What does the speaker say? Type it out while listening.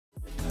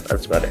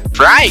That's better.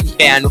 Frying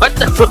pan? What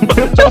the fuck?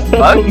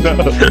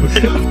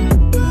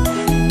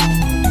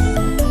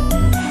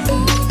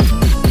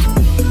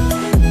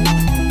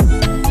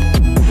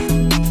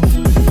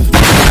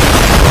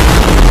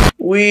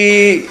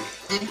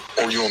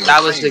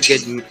 That was a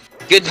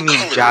good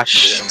meme,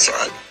 Josh.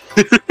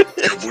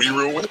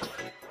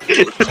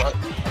 It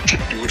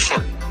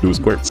was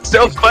squirt.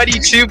 So funny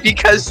too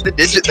because the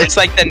digit, it's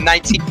like the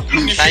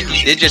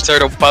 1990 Ninja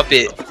Turtle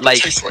puppet,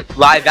 like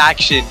live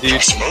action, dude.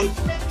 Is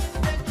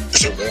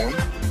it warm?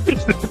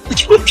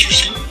 It's warm,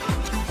 juicy.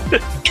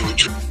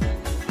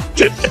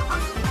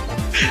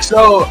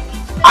 So,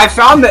 I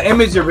found the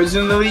image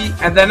originally,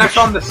 and then I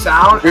found the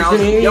sound, and I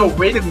was like, yo,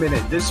 wait a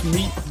minute,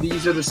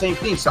 these are the same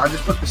thing, so I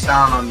just put the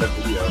sound on the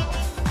video.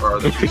 Or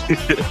the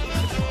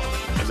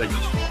I was like,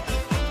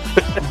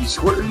 you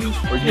squirting?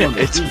 Or you Yeah,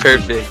 it's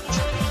perfect.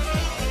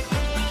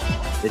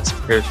 It's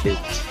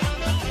perfect.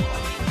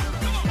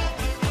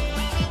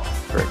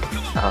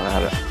 I don't know how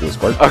to. It was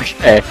squirt.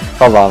 Okay,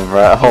 hold on,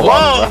 bro. Hold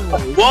on, bro.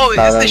 Whoa, is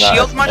No, this no, the no.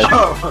 shield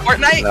mushroom from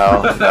Fortnite?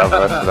 No, bro,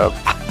 shut up.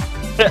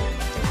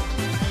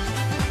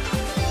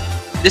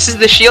 This is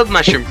the shield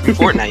mushroom from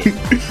Fortnite.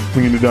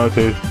 We need to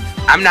Dante.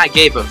 I'm not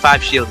gay, but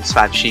 5 shield is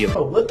 5 shield.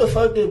 Oh, what the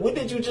fuck what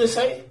did you just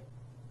say?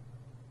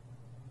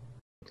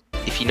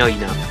 If you know, you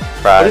know.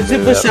 Bro, What is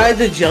it besides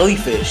the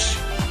jellyfish?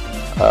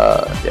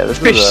 Yeah, this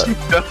is a...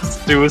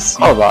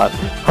 Hold on,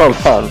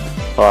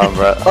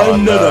 bro.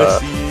 Another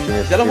sea.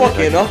 Is that a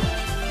volcano?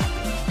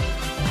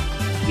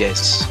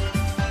 Yes.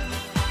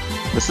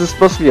 This is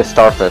supposed to be a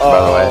starfish, by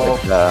the way.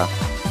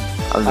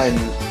 I'm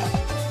just...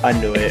 I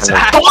knew it.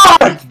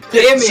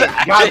 Damn it!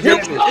 God damn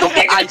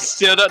it! I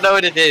still don't know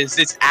what it is.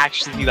 It's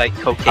actually like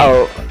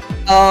cocaine.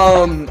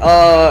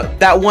 Oh,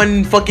 That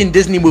one fucking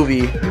Disney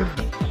movie.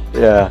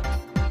 yeah.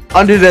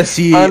 Under the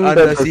sea.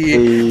 Under the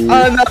sea.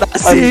 Under the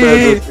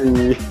sea.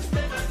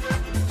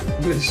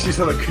 She's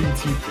on a green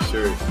tea for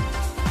sure.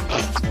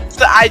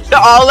 So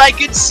all I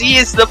could see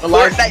is the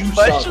Elias, Fortnite you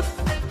mushroom.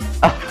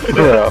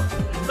 Bro.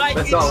 Like,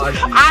 That's all I see.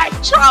 I'm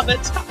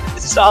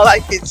traumatized. All I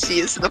can see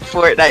is the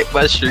Fortnite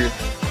mushroom.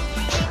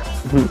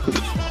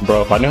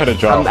 Bro, if I knew how to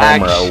draw Homer, I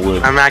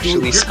would. I'm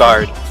actually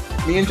scarred.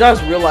 Me and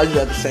Josh realized it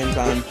at the same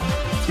time.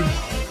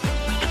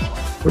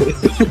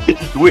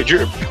 Wait,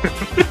 drip.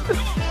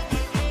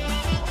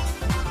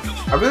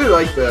 I really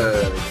like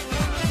the...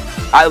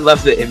 I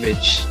love the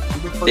image.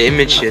 The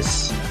image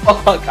is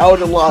Fuck, I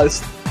would've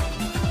lost.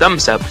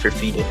 thumbs up for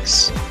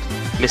Phoenix.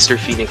 Mr.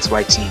 Phoenix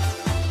YT.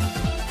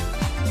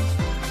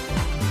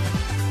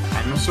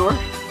 Dinosaur?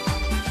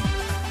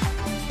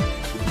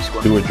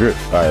 Do a drip.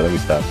 Alright, let me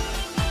stop.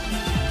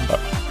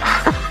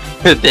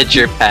 The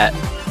drip hat.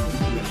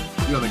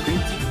 You on the green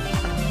tea?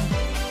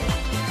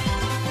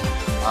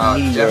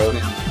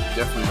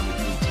 Definitely on the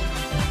green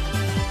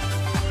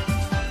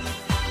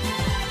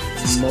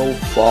tea. No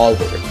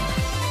father.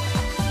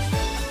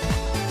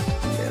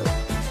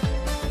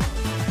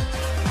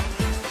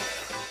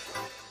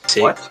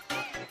 See? What?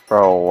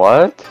 Bro,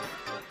 what?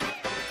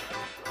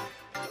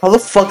 How the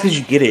fuck did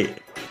you get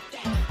it?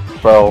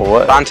 Bro,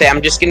 what? Dante,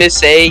 I'm just gonna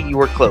say you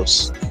were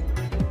close.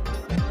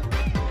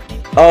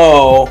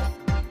 Oh.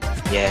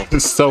 Yeah.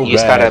 It's so You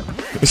just bad.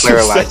 gotta It's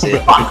pluralize so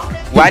it. bad.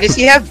 Why does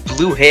he have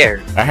blue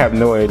hair? I have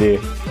no idea.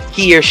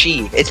 He or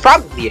she? It's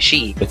probably a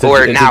she. It's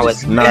or it's now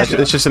it's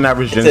it's just an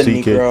average Gen It's a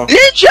Z kid. Negro.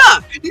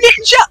 Ninja!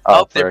 Ninja!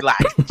 Oh, Oh, they're frick.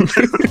 black.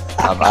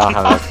 I don't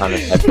have enough time to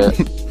type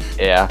it.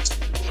 Yeah.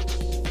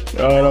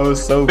 Oh, that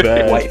was so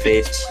bad. White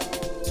face.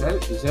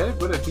 Is that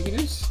what I think it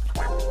is?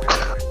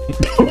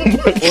 Oh my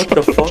What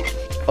the fuck?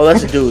 Oh,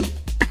 that's a dude.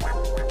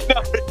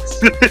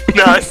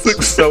 No, This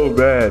looks so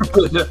bad.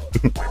 Who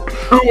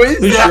is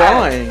Who's that?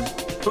 drawing?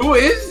 Who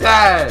is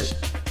that?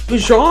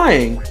 Who's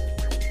drawing?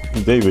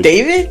 David.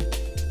 David?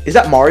 Is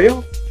that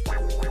Mario?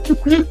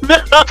 Bro. What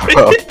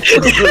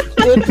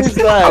is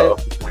that?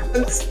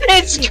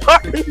 it's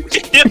Garfield.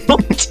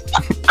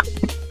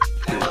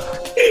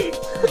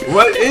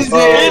 What is Oh.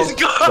 it? It's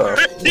Garfield.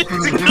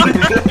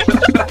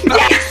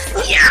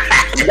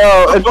 No,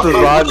 it's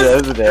Lasagna,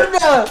 isn't it?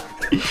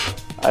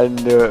 I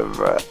knew it,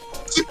 bro.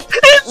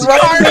 It's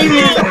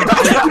Garfield.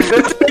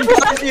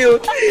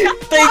 Garfield.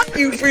 Thank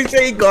you for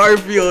saying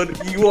Garfield.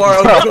 You are a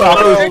Oh,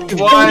 god.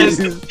 what? How is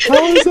that It's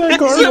Garfield?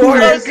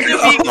 supposed to be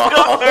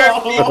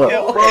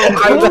Garfield. Bro, I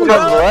Look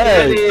at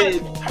his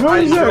legs. How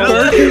is that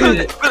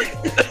Garfield?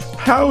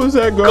 How is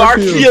that Garfield?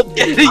 Garfield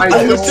getting I I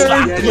was don't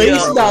third get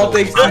place it. now,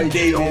 thanks I to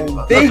David.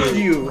 don't. Thank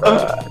you. I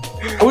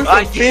went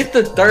from 5th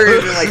to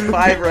 3rd in like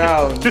 5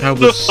 rounds. That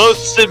It's was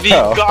supposed to be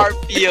Oh.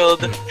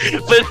 Garfield,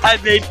 but I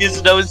made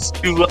his nose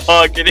too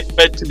long and it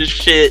went to the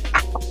shit.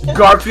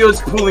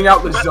 Garfield's pulling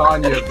out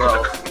lasagna,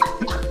 bro.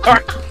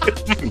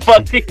 Garfield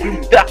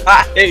fucking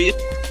died.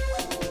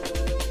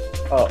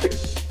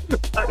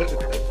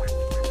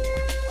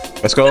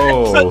 Let's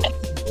go.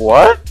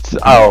 What?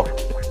 Oh.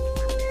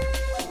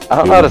 I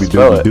don't know how to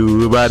spell it.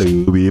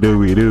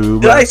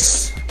 Did I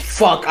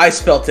fuck, I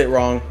spelt it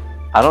wrong.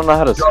 I don't know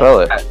how to spell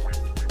it.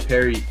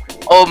 Perry.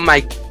 Oh my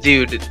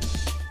dude,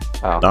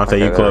 Oh, Dante, okay,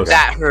 you there close. we go.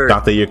 that hurt.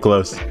 Dante, you're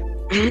close.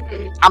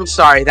 I'm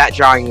sorry, that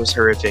drawing was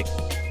horrific.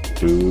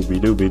 Doobie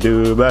doobie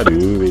doo ba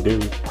doobie doo.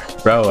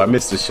 Bro, I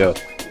missed the show.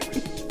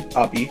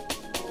 Copy.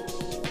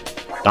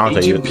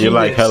 Dante, you're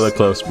like hella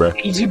close, bro.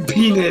 Agent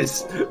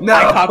penis. No.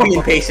 I copy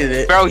and pasted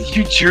it. Bro,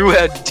 you drew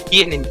a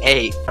D and an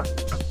A.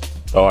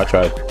 Oh, I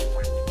tried.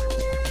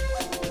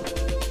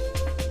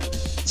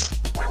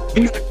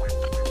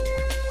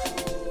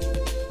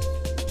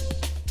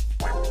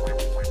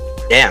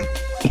 Damn.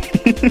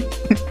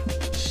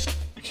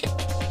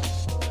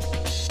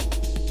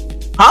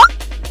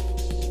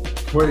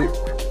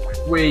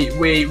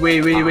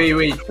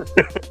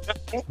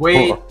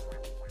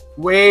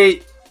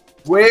 Wait.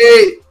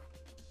 Wait.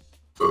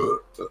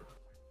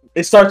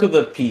 It starts with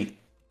a P.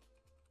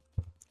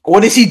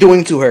 What is he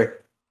doing to her?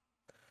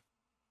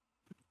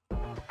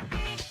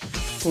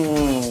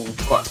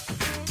 What?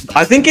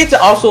 I think it's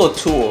also a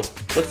tool.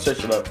 Let's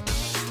search it up.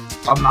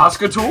 A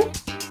Nazca tool?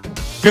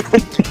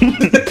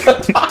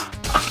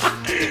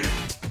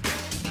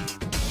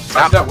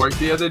 I was at work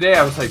the other day.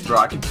 I was like, bro,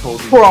 I can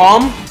totally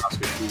Prom? do a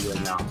Nazca tool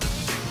right now.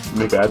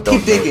 Nigga, I don't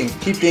Keep thinking.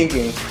 Keep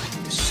thinking.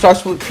 It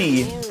starts with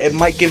P. It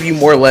might give you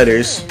more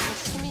letters.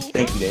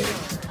 Thank you, David.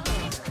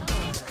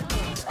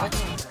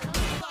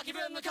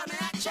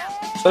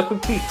 Starts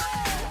with P.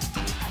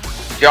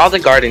 Draw the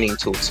gardening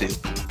tool too.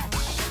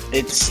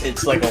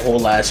 It's like a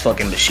whole ass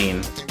fucking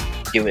machine.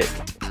 Do it.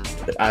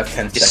 I have 10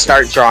 seconds. Just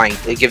start drawing.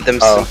 They give them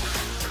some.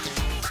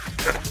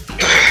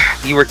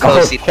 You were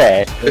close.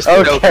 Okay. You're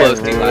so close,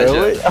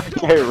 Really? Elijah.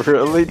 Okay,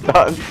 really,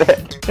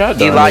 Dante. God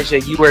damn it. Elijah,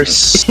 you were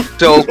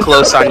so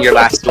close on your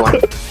last one.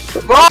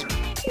 Bro,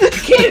 you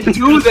can't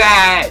do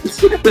that.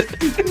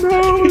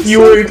 No, You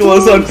were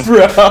close on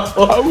Pro.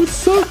 I was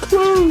so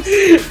close.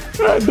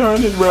 God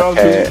darn it, bro.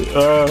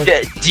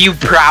 Okay. Do you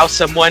prow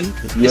someone?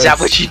 Is that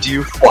what you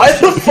do? Why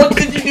the fuck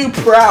did you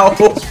do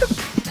Prowl?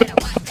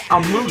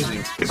 I'm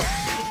losing.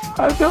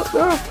 I don't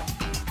know.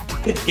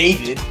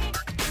 David.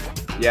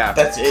 Yeah.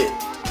 That's it.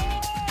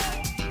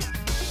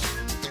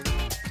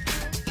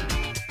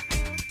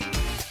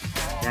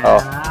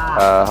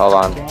 Oh, hold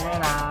on.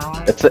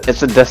 It's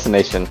a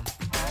destination.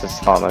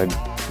 Just hold on,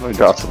 let me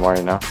draw some more,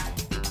 you know.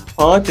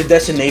 Huh? The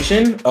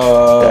destination?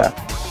 Yeah.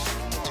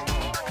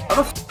 How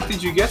the fuck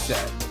did you get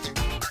that?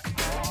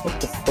 What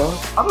the fuck?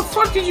 How the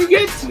fuck did you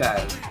get to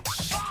that?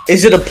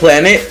 Is it a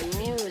planet?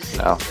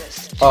 No,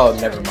 Oh,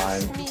 never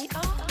mind.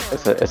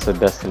 it's a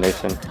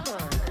destination.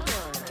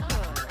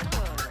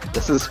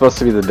 This is supposed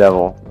to be the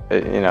devil.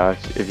 You know,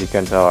 if you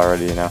can tell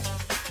already, you know.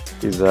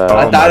 He's Oh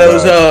I my thought it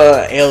was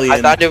God. alien.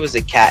 I thought it was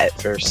a cat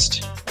at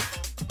first.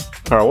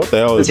 Carl, what the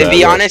hell is To that?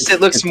 be honest, it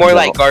looks It's more a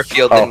like devil.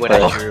 Garfield than Oh, what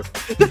I fair.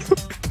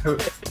 drew.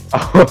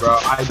 Bro,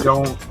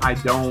 I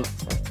don't.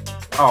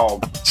 Oh,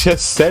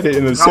 Just said it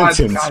in a God,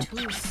 sentence. God.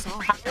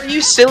 How are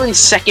you still in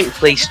second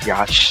place,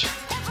 Josh?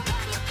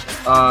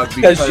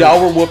 Because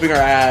y'all were whooping our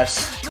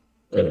ass.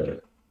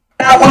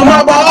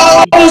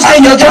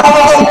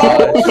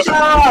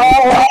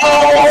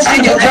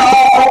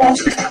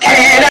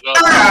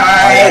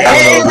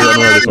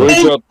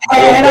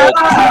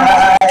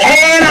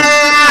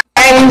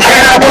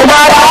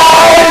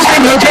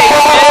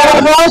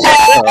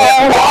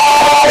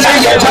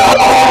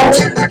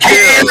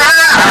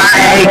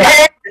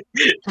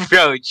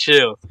 Bro,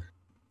 chill.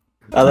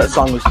 Oh, that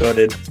song was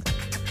goated.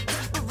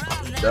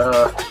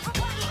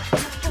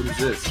 What is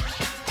this?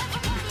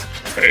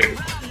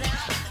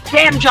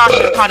 Damn, Josh,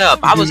 you caught up.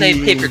 I was able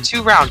to pay for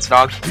 2 rounds,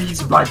 dog.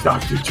 Beats by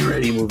Dr.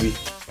 Dre. B movie.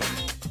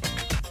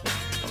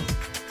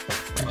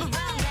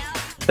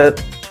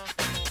 That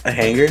a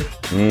hanger?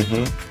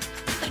 Mm-hmm.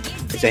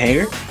 It's a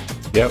hanger?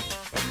 Yep.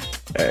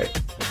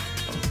 Alright.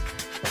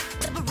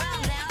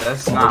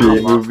 That's not B how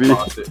my movie.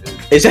 closet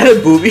is. Is that a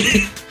booby?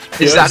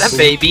 Is that a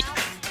baby?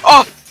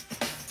 Oh!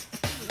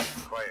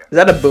 Is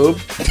that a boob?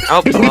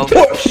 Oh, well.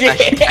 Oh,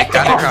 shit. I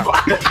got it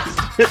wrong.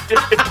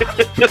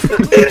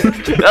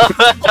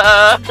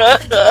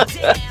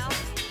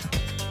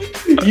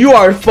 You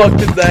are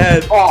fucked in the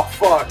head. Oh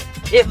fuck!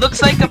 It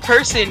looks like a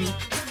person.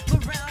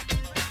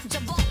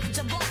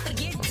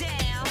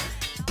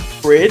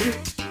 Frid?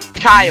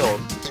 Child.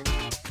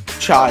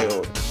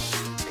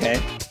 Okay.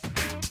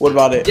 What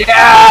about it?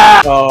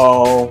 Yeah!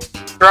 Oh.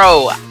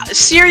 Bro,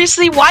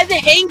 seriously, why the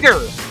hanger?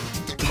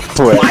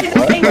 Wait, Why the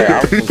what? hanger?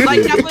 I'm confused.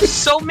 Like, that was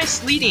so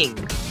misleading.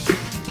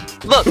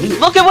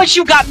 Look at what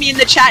you got me in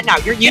the chat now.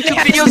 Your YouTube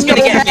has video's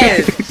gonna no get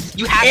head. banned.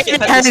 You have to It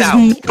cut has this out.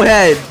 no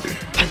head.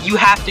 You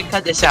have to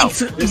cut this out.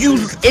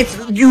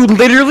 You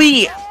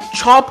literally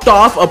chopped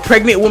off a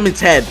pregnant woman's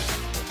head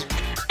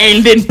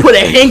and then put a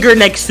hanger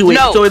next to it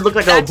No, so it looked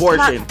like an that's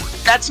abortion.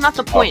 That's not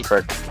the Oh, point.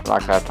 frick. I'm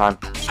not gonna have time.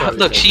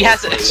 Look, she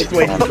has a. It's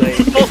way too late.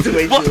 It's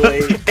way too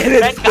late. And Her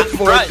it's head got the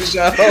fourth crushed. to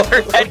go.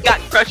 Her head got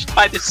crushed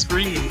by the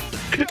screen.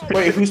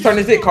 Wait, whose turn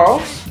is it,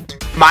 Carl?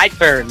 My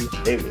turn.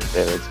 David.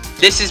 David.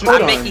 This is. Hold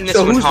I'm on. making this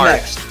So one who's hard.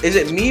 next? Is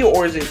it me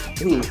or is it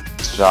who?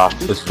 It's Josh.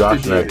 It's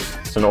Josh next.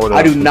 It's an order.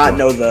 I do not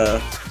know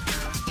the.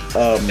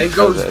 It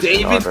goes It's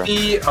in David, order.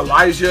 me,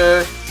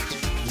 Elijah,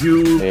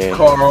 you, Yeah.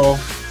 Carl,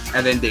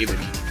 and then David.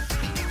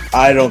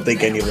 I don't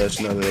think any of us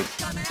know that.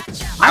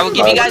 I I will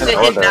give you guys a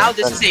hint now.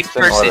 This is a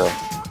person.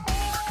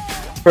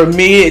 For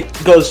me,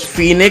 it goes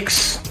Phoenix,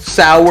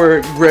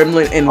 Sour,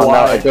 Gremlin, and Oh, no,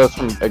 Wild. it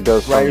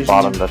goes from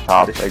bottom to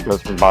top. It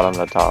goes from bottom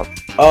to top.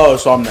 Oh,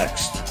 so I'm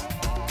next.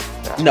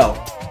 No.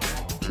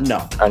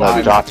 No. I know,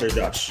 I'm Josh. after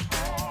Josh.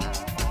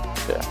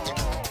 Yeah.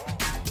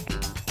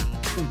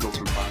 Go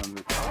from bottom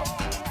to top.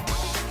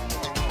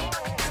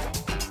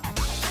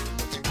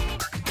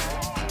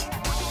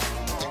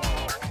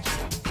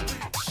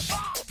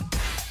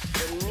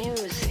 The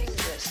music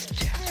just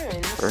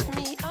turns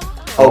me on.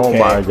 Oh Okay.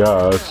 my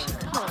gosh.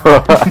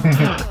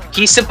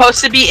 He's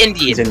supposed to be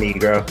He's a Indian,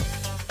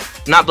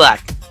 Negro. not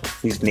black.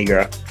 He's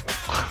Negro.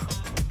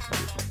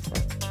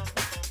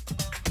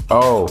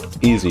 Oh,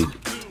 easy.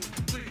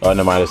 Oh,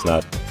 no, mine is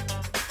not.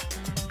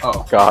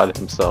 Oh. God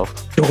himself.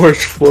 George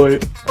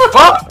Floyd.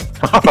 Fuck!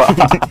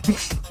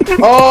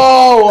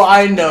 Oh,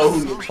 I know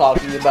who you're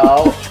talking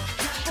about.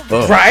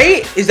 Oh.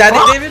 Right? Is that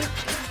it, David?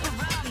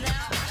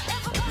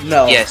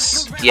 No.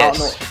 Yes, I don't yes.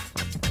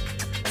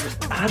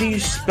 know. How do you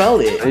spell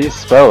How it? do you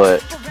spell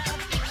it?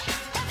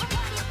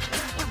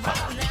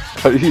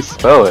 How do you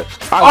spell it?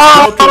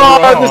 I spelled this it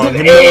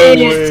wrong. is No it.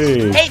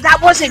 way. Hey, that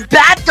wasn't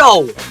bad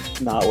though.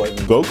 Not what.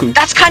 Goku.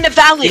 That's kind of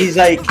valid. He's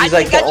like I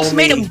think the I just only.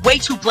 made him way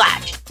too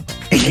black.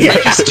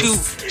 Yes. Like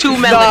he's too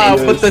Nah,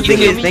 melanin. but the You thing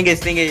feel is, me?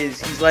 thing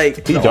is, he's like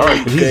He's the dark,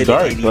 only he's good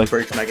dark, Indian like-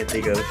 person I can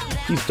think of.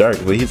 He's dark,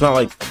 but he's not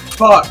like.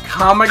 Fuck,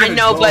 how am I I gonna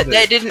know, draw but this?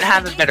 they didn't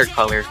have a better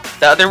color.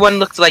 The other one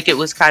looked like it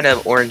was kind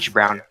of orange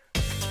brown.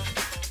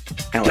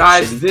 Kinda like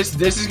Guys, Sydney.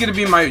 this is gonna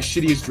be my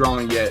shittiest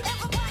drawing yet.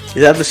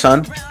 Is that the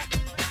sun?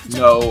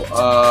 No,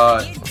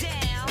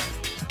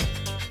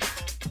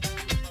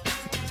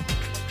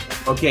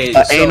 okay,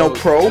 so Anal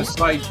probe?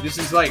 this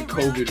is like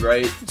COVID,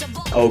 right?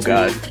 Oh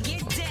god.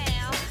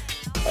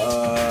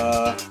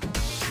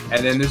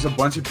 And then there's a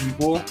bunch of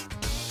people,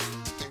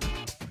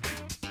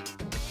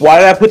 Why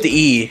did I put the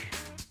E?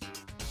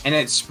 and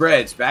it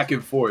spreads back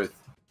and forth.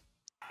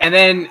 And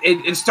then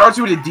it starts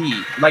with a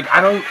D. Like I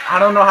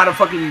don't know how to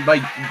fucking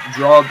like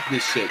draw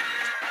this shit.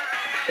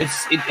 It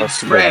Starts with a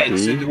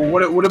spreads. D?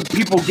 What do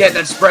people get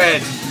that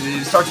spreads?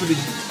 It starts with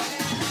a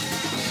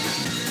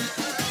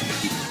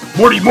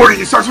Morty.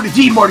 It starts with a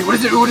D. Morty. What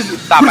is it?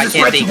 Stop, What I is it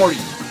can't spread to, think. Morty?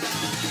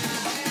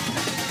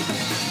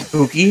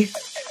 Spooky?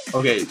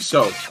 Okay,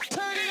 so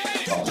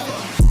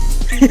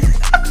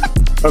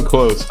I'm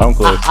close.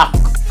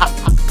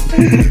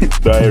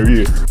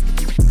 Diarrhea.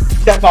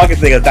 That's all I can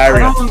think of.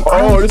 Diarrhea.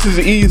 Oh, this is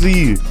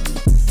easy.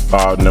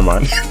 Oh, never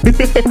mind.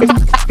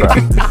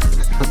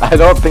 I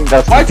don't think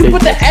that's. Why'd you the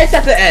put the S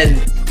at the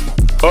end?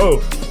 Oh,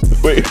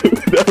 wait.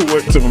 That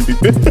worked. Someone beat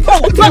it. Oh,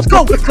 let's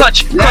go!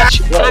 Clutch! That's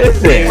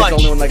the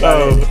only one that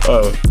got it.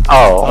 Oh.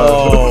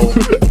 Oh.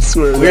 I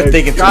swear. We're that-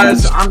 thinking.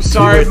 guys, I'm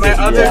sorry. My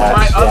other we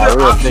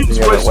were options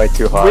thinking of it was way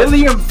too hard.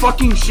 William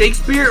fucking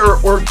Shakespeare or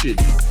Orchid.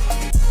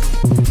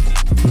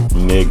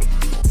 Nig.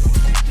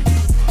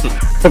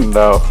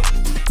 No.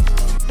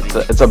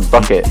 It's a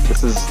bucket.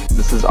 This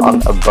is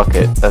on a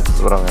bucket. That's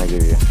what I'm gonna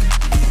give you.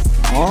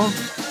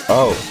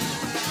 Oh.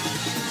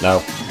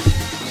 No.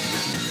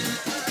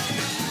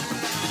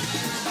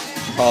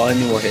 Oh,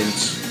 any more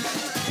hints?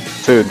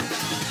 Food.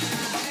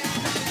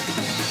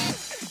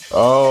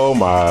 Oh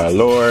my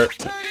lord.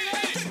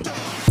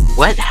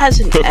 What has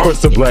an Of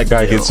course, the black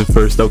guy gets it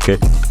first. Okay.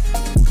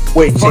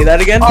 Wait, say that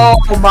again? Oh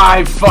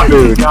my fucking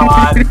Dude.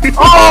 god!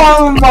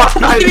 Oh my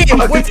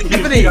What's fucking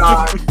happening?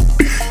 god!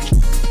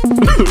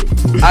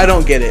 I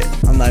don't get it.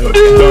 I'm not even.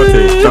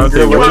 Dante,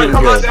 You're what looking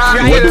Come on good. down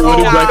What here. do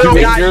black Oh,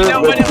 people- God, you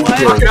know what it was?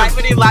 Finger Right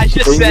when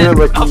Elijah Finger said,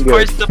 looking of good.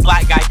 course the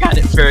black guy got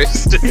it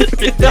first.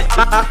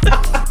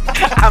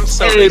 I'm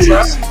so Hey, bro.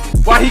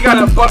 racist. Why he got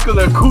a buckle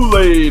of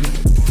Kool-Aid?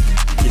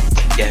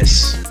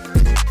 Yes.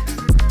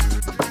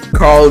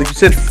 Carl, if you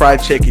said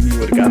fried chicken, you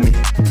would've got me.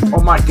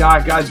 Oh my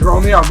god, guys, we're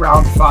only on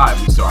round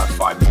 5. We still have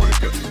 5 more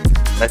to go.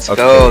 Let's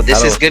Okay, go.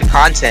 This how is do- good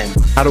content.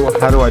 How do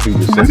I do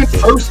this? I'm in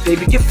first,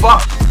 David. Get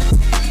fucked.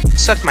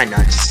 Suck my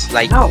nuts.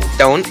 Like, No.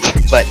 don't,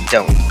 but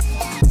don't.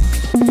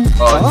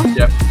 Oh,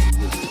 that's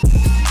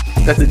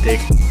That's a dick.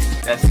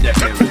 That's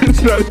definitely.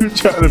 It's not even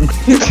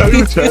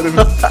trying to.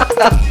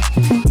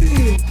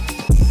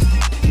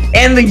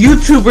 And the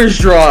YouTuber's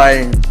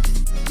drawing.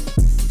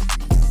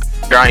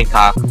 Drawing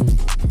cock.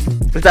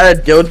 Is that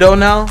a dildo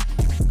now?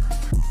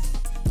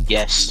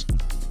 Yes.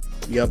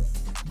 Yep.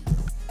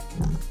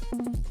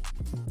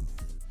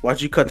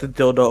 Why'd you cut the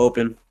dildo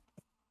open?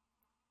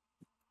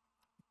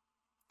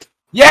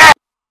 Yeah!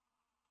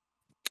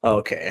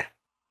 Okay.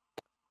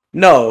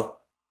 No.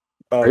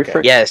 Okay.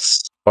 Refresh. Yes.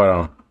 Hold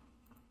on.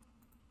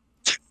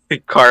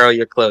 Carl,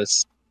 you're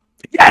close.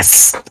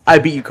 Yes! I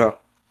beat you, Carl.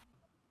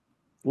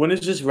 When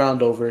is this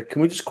round over?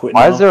 Can we just quit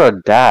Why now? is there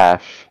a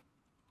dash?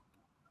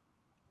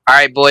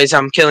 Alright, boys,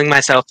 I'm killing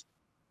myself.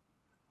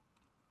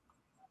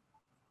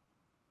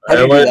 How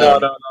do you do Wait,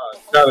 that? no.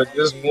 Gotta,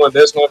 this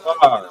one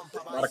hard.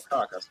 Not a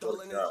cock, I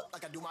swear to God.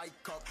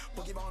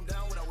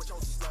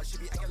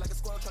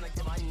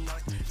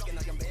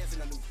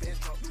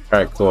 All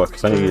right, cool.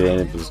 Cause I need to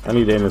end this. I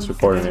need to end this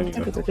recording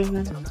anyway.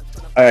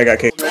 Alright, I got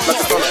kicked.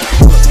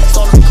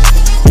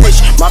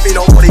 My feet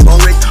on 40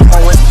 on Rick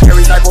Owen.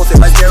 Every type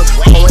posted like Sarah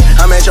Owen.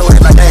 I'm at your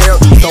head like a hair.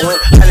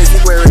 Throwing. And it's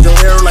where is your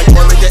hair like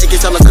Corbin. It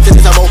gets on the touch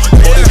this I'm on.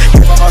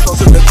 If I'm also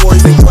to the boys,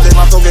 they call it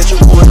my phone, get you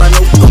cool with my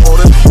note.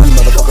 Run,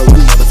 motherfucker,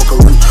 run,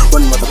 motherfucker, run.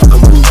 Run, motherfucker,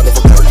 run,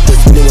 motherfucker, run.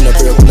 Just doing up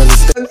here,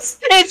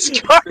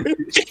 It's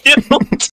Garfield.